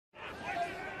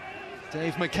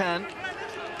Dave McCann,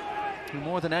 who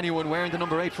more than anyone wearing the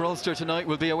number 8 for Ulster tonight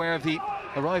will be aware of the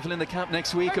arrival in the camp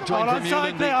next week of Dwayne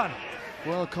Vermeulen, the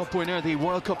World Cup winner, the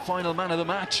World Cup final man of the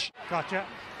match. Gotcha.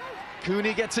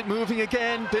 Cooney gets it moving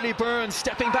again. Billy Burns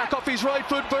stepping back off his right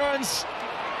foot. Burns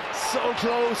so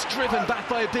close, driven back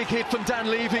by a big hit from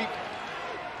Dan Levy.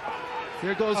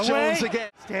 Here goes Away. Jones again.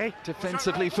 Stay.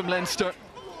 Defensively from Leinster.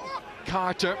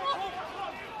 Carter.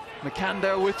 McCann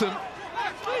there with him.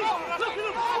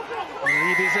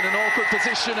 Levy's in an awkward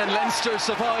position and Leinster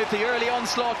survived the early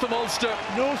onslaught from Ulster.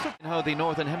 How the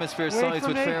Northern Hemisphere sides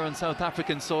would fare on South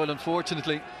African soil,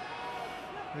 unfortunately.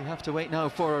 We have to wait now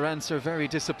for our answer. Very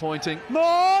disappointing.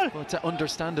 But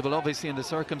understandable, obviously, in the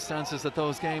circumstances that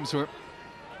those games were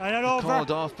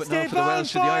called off. But now for the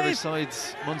Welsh and the Irish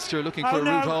sides, Munster looking for a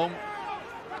route home.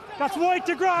 That's white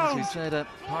to ground. As we said,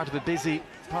 part of a busy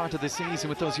part of the season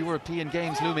with those European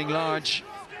games looming large.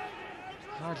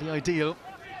 Hardly ideal.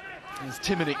 As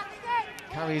Timoney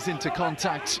carries into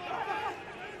contact.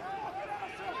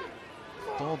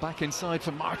 Ball back inside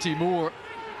from Marty Moore.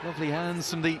 Lovely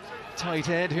hands from the tight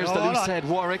head. Here's the loose head,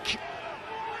 Warwick.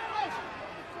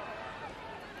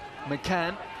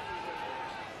 McCann,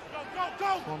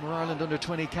 former Ireland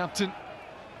under-20 captain.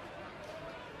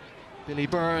 Billy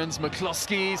Burns,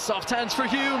 McCluskey, soft hands for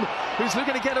Hume, who's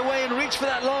looking to get away and reach for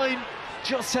that line.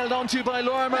 Just held on to by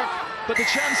Lorimer, but the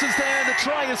chance is there, and the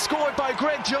try is scored by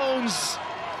Greg Jones.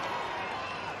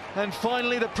 And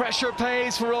finally the pressure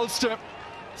pays for Ulster.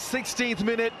 16th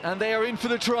minute, and they are in for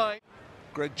the try.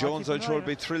 Greg Jones, I'm sure, will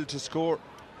be thrilled to score.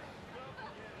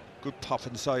 Good pop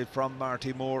inside from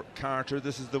Marty Moore. Carter,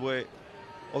 this is the way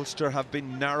Ulster have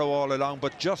been narrow all along,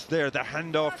 but just there, the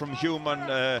handoff from Hume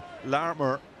and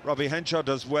Larmer. Robbie Henshaw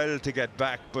does well to get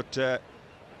back, but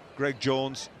Greg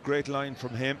Jones, great line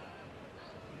from him.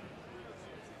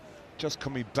 Just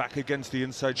coming back against the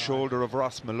inside shoulder of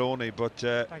Ross Maloney, but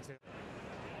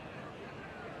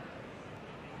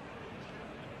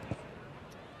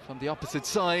from the opposite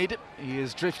side, he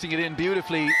is drifting it in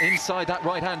beautifully inside that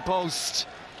right-hand post.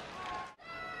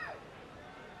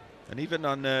 And even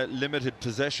on limited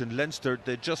possession, Leinster,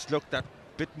 they just looked that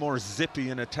bit more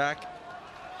zippy in attack.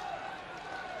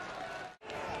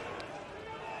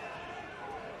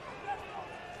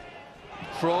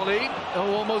 Frawley,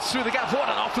 almost through the gap. What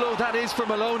an offload that is for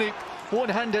Maloney.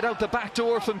 One-handed out the back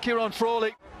door from Kieran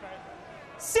Frawley.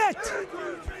 Set!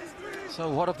 So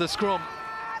what of the scrum?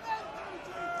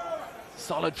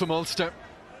 Solid from Ulster.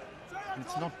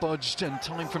 It's not budged, and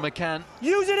time for McCann.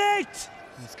 Use it 8!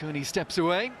 As Cooney steps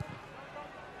away.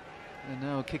 And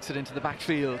now kicks it into the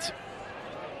backfield.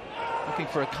 Looking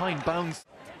for a kind bounce.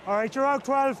 All right, you're out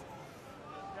 12.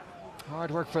 Hard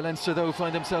work for Leinster, though,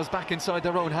 find themselves back inside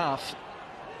their own half.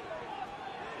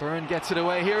 Byrne gets it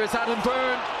away. Here is Adam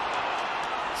Byrne.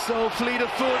 So fleet of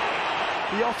foot.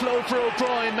 The offload for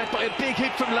O'Brien, met by a big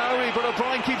hit from Lowry, but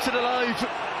O'Brien keeps it alive.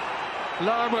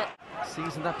 Larmer.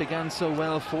 Season that began so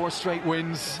well, 4 straight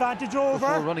wins. Advantage over.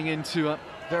 Before running into a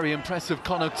very impressive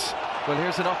Connacht. Well,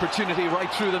 here's an opportunity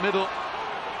right through the middle.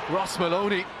 Ross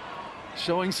Maloney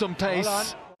showing some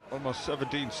pace. Almost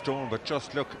 17 stone, but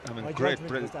just look, I mean, great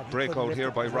breakout here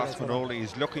by Ross Maloney.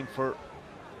 He's looking for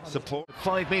support.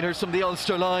 5 metres from the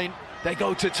Ulster line. They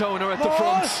go to Toner at the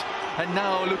front. And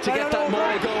now look to get that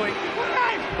maul going.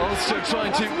 Ulster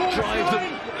trying to drive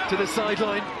them to the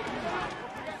sideline.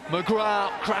 McGrath,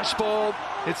 crash ball.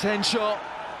 It's Henshaw.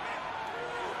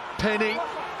 Penny.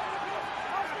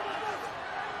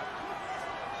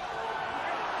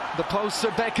 The posts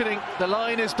are beckoning. The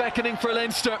line is beckoning for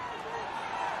Leinster.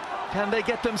 Can they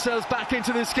get themselves back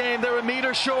into this game? They're a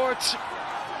metre short.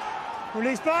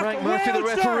 Release back. Frank Murphy, the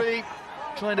referee,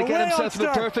 trying to get himself in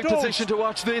the perfect position to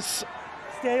watch this.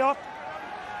 Stay up.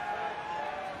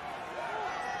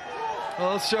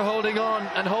 Ulster holding on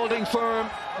and holding firm.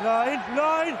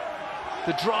 Line.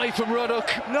 The drive from Ruddock.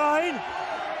 Line.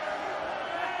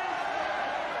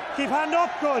 Keep hand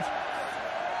up, good.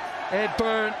 Ed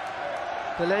Byrne,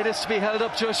 the latest to be held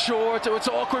up just short. Oh, it's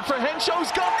awkward for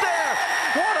Henshaw's got there.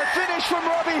 What a finish from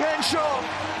Robbie Henshaw.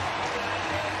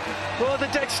 Well, the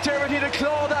dexterity to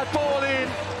claw that ball in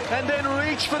and then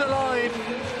reach for the line.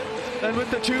 And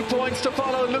with the 2 points to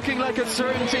follow, looking like a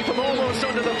certainty from almost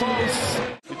under the post.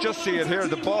 You just see it here,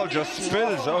 the ball just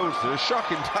spills out. A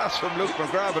shocking pass from Luke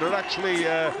McGrath, but it actually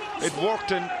it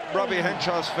worked in Robbie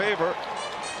Henshaw's favour.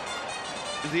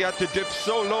 He had to dip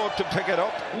so low to pick it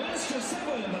up.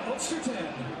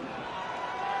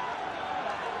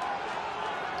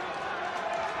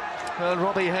 Well,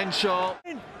 Robbie Henshaw,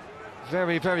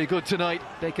 very, very good tonight.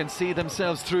 They can see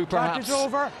themselves through, perhaps,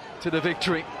 to the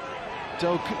victory.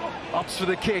 Doak opts for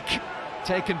the kick,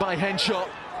 taken by Henshaw.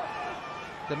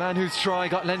 The man whose try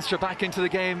got Leinster back into the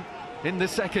game in the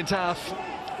second half.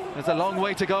 There's a long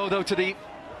way to go though to the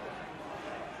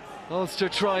Ulster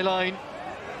try line.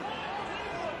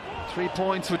 3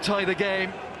 points would tie the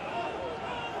game.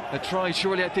 A try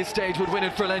surely at this stage would win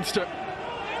it for Leinster.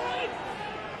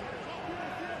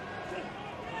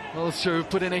 Ulster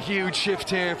put in a huge shift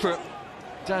here for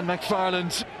Dan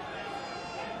McFarland.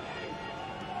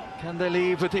 Can they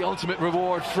leave with the ultimate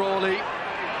reward? Frawley.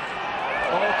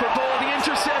 Awkward ball, the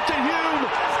intercept to Hume.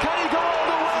 Can he go all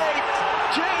the way?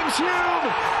 James Hume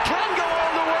can go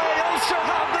all the way. Ulster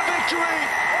have the victory.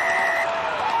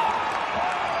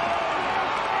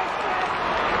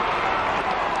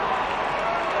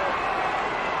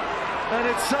 And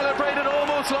it's celebrated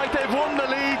almost like they've won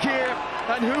the league here.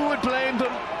 And who would blame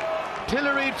them?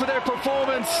 Pilloried for their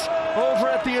performance over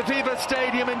at the Aviva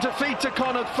Stadium in defeat to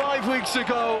Connacht 5 weeks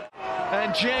ago.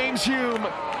 And James Hume,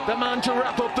 the man to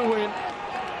wrap up the win.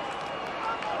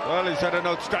 Well, he's had an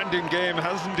outstanding game,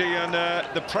 hasn't he? And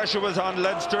the pressure was on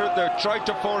Leinster. They tried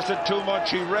to force it too much.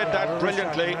 He read that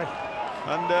brilliantly.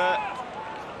 And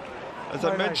as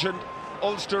I mentioned,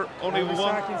 Ulster only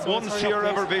won once here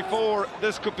ever before.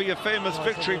 This could be a famous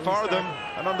victory for them.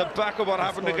 And on the back of what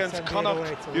happened against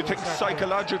Connacht, you think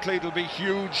psychologically it'll be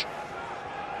huge.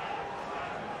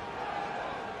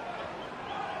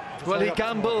 Well, he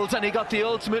gambled and he got the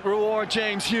ultimate reward,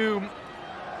 James Hume.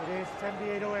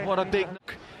 What a big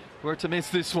knock. Were to miss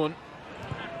this one.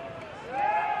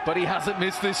 But he hasn't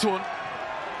missed this one.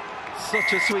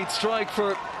 Such a sweet strike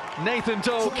for Nathan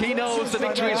Doak. He knows the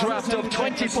victory is wrapped up.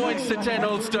 20 points to 10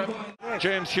 Ulster.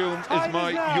 James Hume is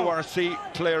my URC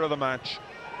player of the match.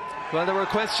 Well, there were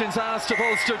questions asked of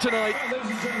Ulster tonight.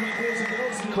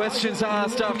 Questions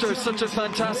asked after such a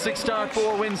fantastic start,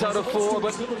 4 wins out of 4,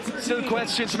 but still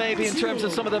questions maybe in terms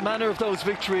of some of the manner of those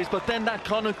victories. But then that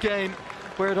Connacht game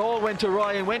where it all went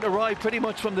awry, and went awry pretty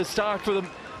much from the start for them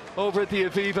over at the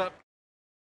Aviva.